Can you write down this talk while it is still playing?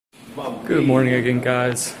Good morning again,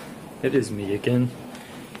 guys. It is me again,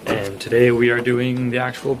 and today we are doing the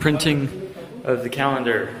actual printing of the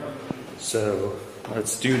calendar. So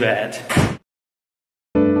let's do that.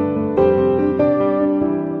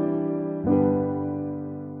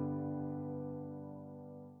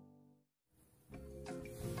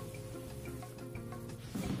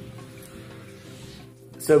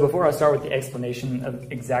 So before I start with the explanation of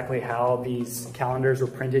exactly how these calendars were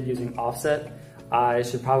printed using offset, I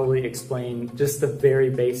should probably explain just the very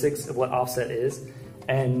basics of what offset is.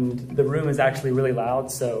 And the room is actually really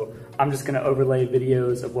loud, so I'm just gonna overlay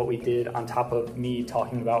videos of what we did on top of me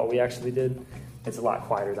talking about what we actually did. It's a lot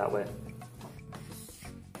quieter that way.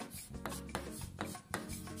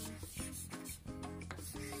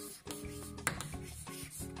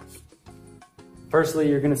 Firstly,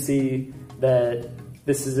 you're gonna see that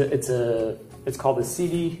this is it's called a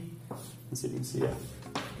CD. Let's see if you can see it.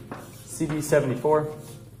 CD74.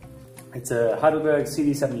 It's a Heidelberg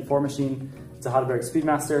CD74 machine. It's a Heidelberg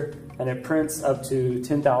Speedmaster, and it prints up to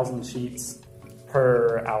 10,000 sheets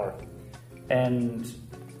per hour. And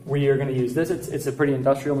we are going to use this. It's a pretty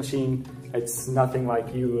industrial machine. It's nothing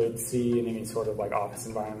like you would see in any sort of like office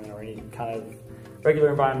environment or any kind of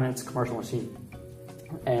regular environment. It's a commercial machine.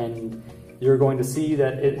 And you're going to see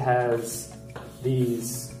that it has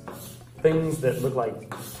these things that look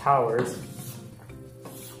like towers.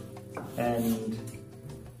 And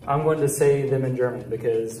I'm going to say them in German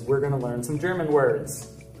because we're going to learn some German words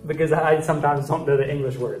because I sometimes don't know the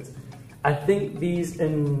English words. I think these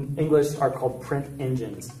in English are called print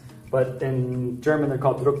engines, but in German they're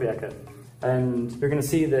called Druckwerke. And you're going to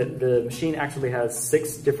see that the machine actually has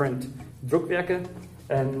 6 different Druckwerke,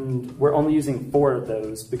 and we're only using 4 of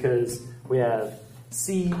those because we have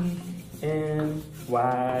C, N,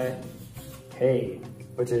 Y, K,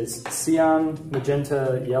 which is cyan,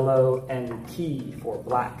 magenta, yellow, and key for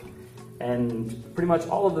black. And pretty much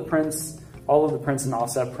all of the prints in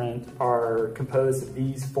offset print are composed of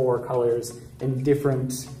these 4 colors in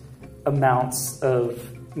different amounts of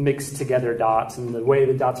mixed together dots, and the way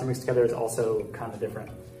the dots are mixed together is also kind of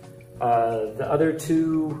different. The other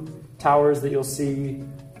 2 towers that you'll see,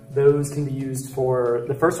 those can be used for,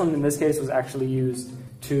 the first one in this case was actually used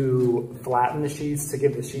to flatten the sheets, to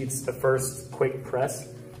give the sheets a first quick press.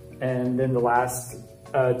 And then the last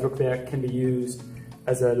Druckwerk can be used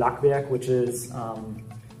as a Lackwerk, which is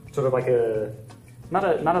sort of like not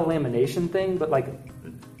a lamination thing, but like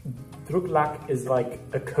Drucklack is like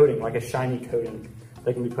a coating, like a shiny coating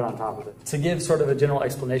that can be put on top of it. To give sort of a general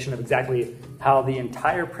explanation of exactly how the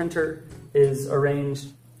entire printer is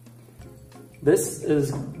arranged, this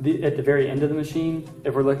is at the very end of the machine,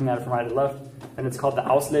 if we're looking at it from right to left, and it's called the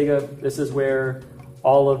Ausleger. This is where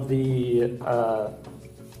all of the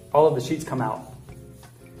sheets come out.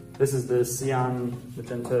 This is the cyan,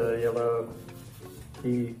 magenta, yellow,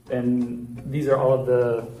 key, and these are all of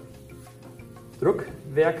the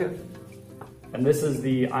Druckwerke, and this is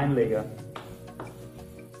the Einleger.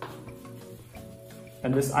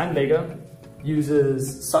 And this Einleger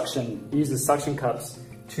uses suction cups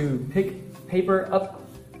to pick paper up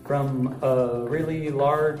from a really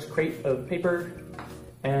large crate of paper,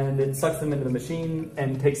 and it sucks them into the machine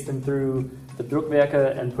and takes them through the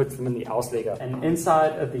Druckwerke and puts them in the Ausleger. And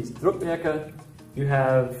inside of these Druckwerke, you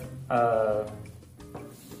have,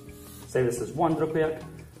 say this is one Druckwerk,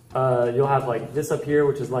 you'll have like this up here,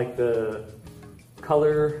 which is like the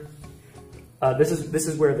color. This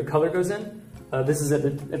is where the color goes in. This is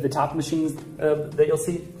at the top machines that you'll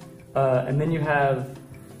see. And then you have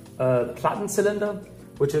Plattenzylinder,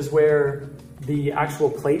 which is where the actual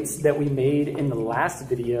plates that we made in the last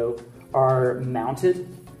video are mounted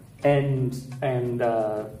and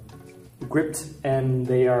gripped, and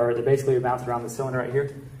they're basically mounted around the cylinder right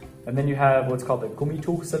here. And then you have what's called the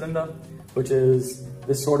Gummituchzylinder, which is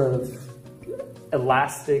this sort of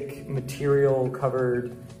elastic material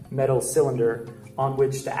covered metal cylinder on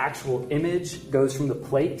which the actual image goes from the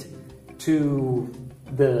plate to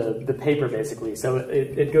the paper, basically. So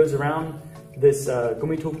it goes around this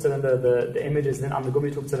Gummituchzylinder, the image is then on the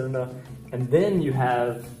Gummituchzylinder, and then you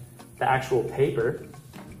have the actual paper.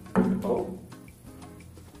 Oh.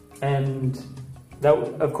 And that,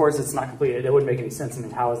 of course, it's not completed. It wouldn't make any sense. I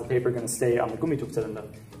mean, how is the paper going to stay on the Gummituchzylinder?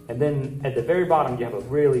 And then at the very bottom, you have a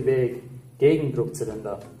really big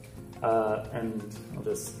Gegendruckzylinder. And I'll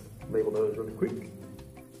just label those really quick.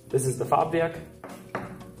 This is the Farbwerk.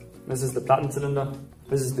 This is the Plattenzylinder.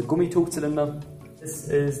 This is the Gummituchzylinder. This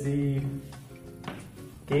is the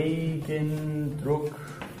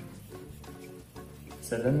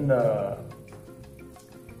Gegendruckzylinder.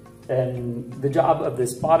 And the job of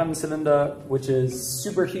this bottom cylinder, which is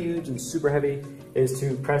super huge and super heavy, is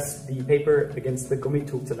to press the paper against the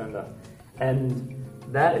Gummitugzylinder. And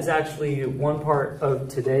that is actually one part of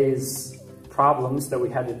today's problems that we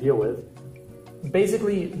had to deal with.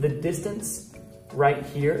 Basically, the distance right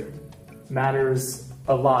here matters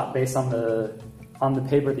a lot based on the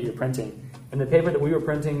paper that you're printing. And the paper that we were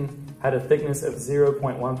printing had a thickness of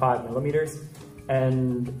 0.15 millimeters,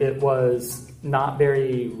 and it was not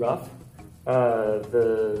very rough.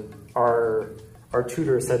 Our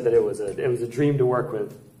tutor said that it was a dream to work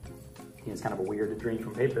with. It's kind of a weird to dream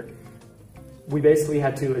from paper. We basically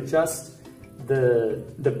had to adjust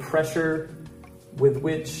the pressure with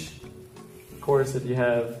which, of course, if you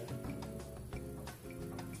have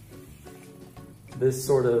this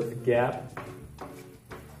sort of gap,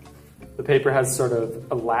 the paper has sort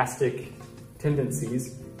of elastic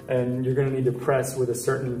tendencies, and you're going to need to press with a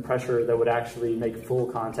certain pressure that would actually make full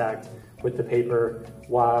contact with the paper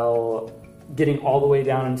while getting all the way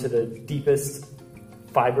down into the deepest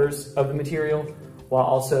fibers of the material, while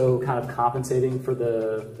also kind of compensating for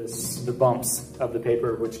the bumps of the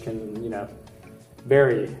paper, which can, you know,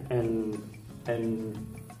 vary in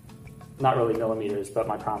not really millimeters, but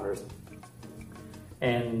micrometers.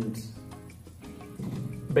 And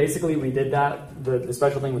basically we did that. The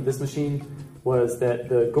special thing with this machine was that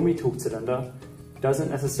the Gummitugzylinder doesn't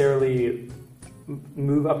necessarily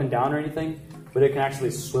move up and down or anything, but it can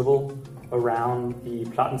actually swivel around the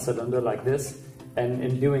Plattenzylinder like this. And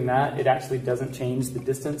in doing that, it actually doesn't change the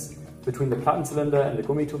distance between the Plattenzylinder and the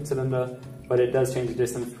Gummitugzylinder, but it does change the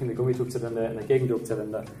distance between the Gummitugzylinder and the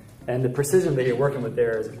Gegendruckzylinder. And the precision that you're working with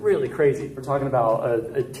there is really crazy. We're talking about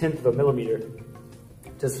a tenth of a millimeter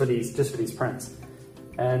just for these prints.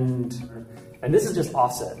 And this is just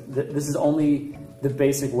offset. This is only the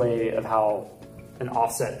basic way of how an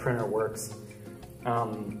offset printer works.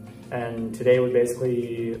 And today we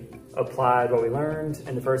basically applied what we learned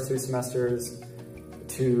in the first 2 semesters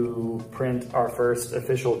to print our first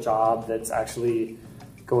official job that's actually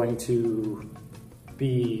going to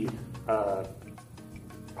be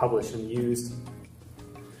published and used.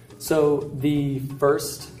 So the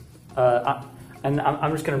first, and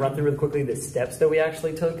I'm just going to run through really quickly the steps that we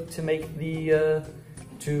actually took to make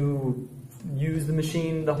to use the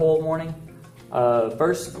machine the whole morning.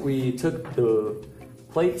 First, we took the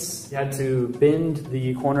plates. You had to bend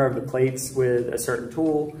the corner of the plates with a certain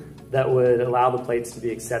tool that would allow the plates to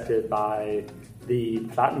be accepted by the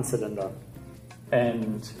Plattenzylinder.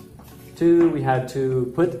 And 2, we had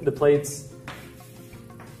to put the plates,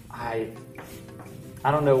 I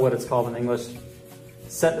don't know what it's called in English,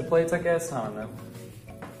 set the plates, I guess, I don't know.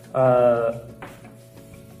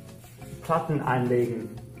 Platten einlegen.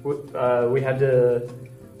 We had to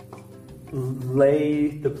lay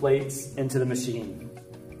the plates into the machine.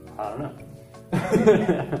 I don't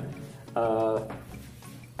know.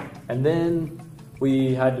 And then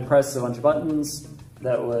we had to press a bunch of buttons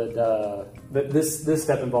that would, this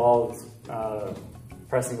step involved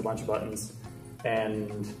pressing a bunch of buttons,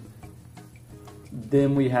 and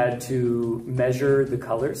then we had to measure the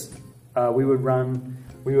colors. We would run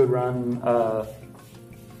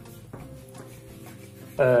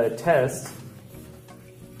a test.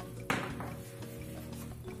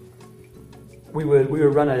 We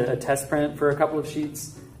would run a test print for a couple of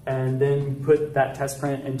sheets, and then put that test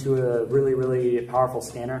print into a really, really powerful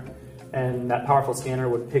scanner. And that powerful scanner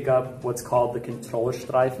would pick up what's called the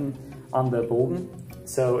Controlstreifen on the Bogen.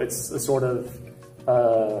 So it's a sort of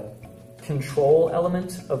control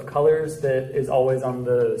element of colors that is always on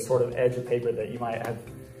the sort of edge of paper that you might have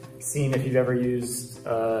seen if you've ever used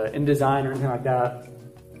InDesign or anything like that.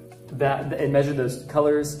 It measured those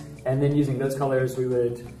colors, and then using those colors we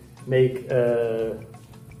would make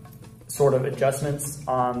sort of adjustments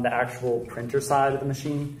on the actual printer side of the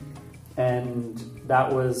machine, and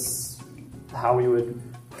that was how we would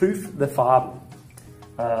proof the Farben.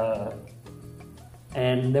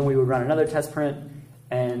 And then we would run another test print,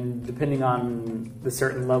 and depending on the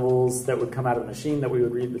certain levels that would come out of the machine that we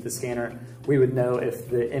would read with the scanner, we would know if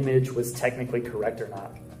the image was technically correct or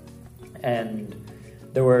not. And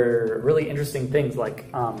there were really interesting things like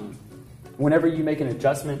whenever you make an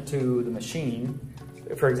adjustment to the machine,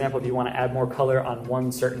 for example, if you want to add more color on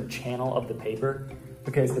one certain channel of the paper,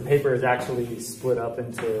 because the paper is actually split up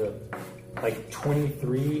into like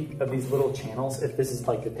 23 of these little channels, if this is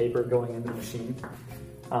like the paper going into the machine.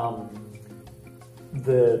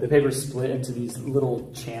 The paper is split into these little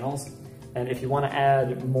channels, and if you want to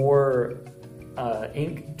add more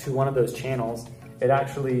ink to one of those channels, it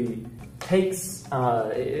actually takes,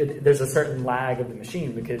 there's a certain lag of the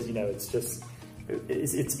machine, because, you know,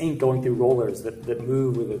 it's ink going through rollers that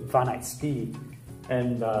move with a finite speed,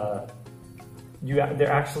 and the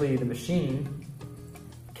machine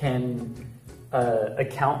can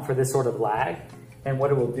account for this sort of lag. And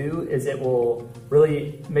what it will do is it will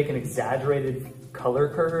really make an exaggerated color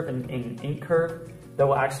curve and ink curve that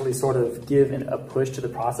will actually sort of give a push to the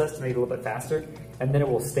process to make it a little bit faster, and then it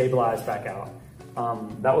will stabilize back out.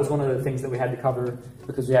 That was one of the things that we had to cover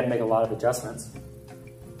because we had to make a lot of adjustments.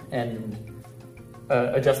 And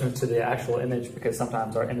adjustments to the actual image because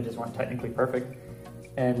sometimes our images weren't technically perfect.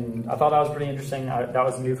 And I thought that was pretty interesting. That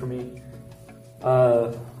was new for me.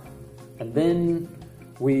 And then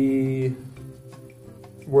we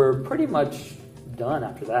were pretty much done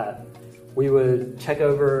after that. We would check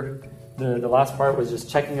over, the last part was just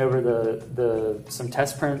checking over some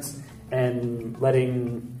test prints and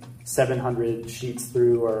letting 700 sheets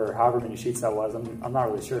through, or however many sheets that was. I'm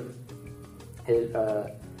not really sure.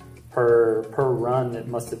 Per run, it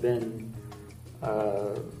must have been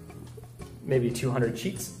maybe 200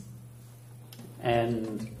 sheets.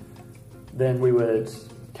 And then we would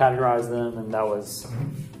categorize them, and that was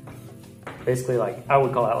basically like, I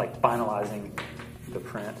would call that like finalizing the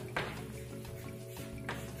print.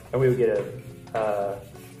 And we would get a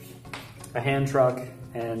hand truck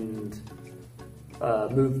and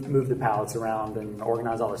move the pallets around and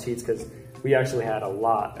organize all the sheets, because we actually had a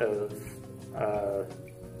lot of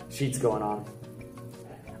sheets going on.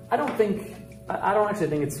 I don't actually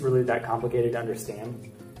think it's really that complicated to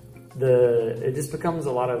understand. It just becomes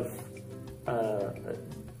a lot of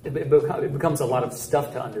it becomes a lot of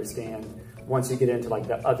stuff to understand once you get into like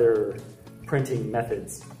the other printing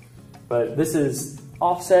methods. But this is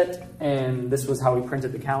offset, and this was how we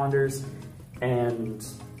printed the calendars, and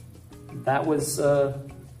that was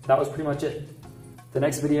pretty much it. The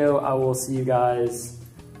next video, I will see you guys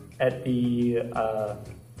at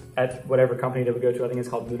at whatever company that we go to. I think it's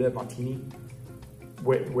called Muda Montini,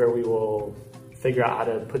 where we will figure out how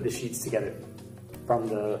to put the sheets together from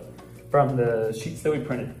the sheets that we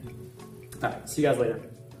printed. All right, see you guys later.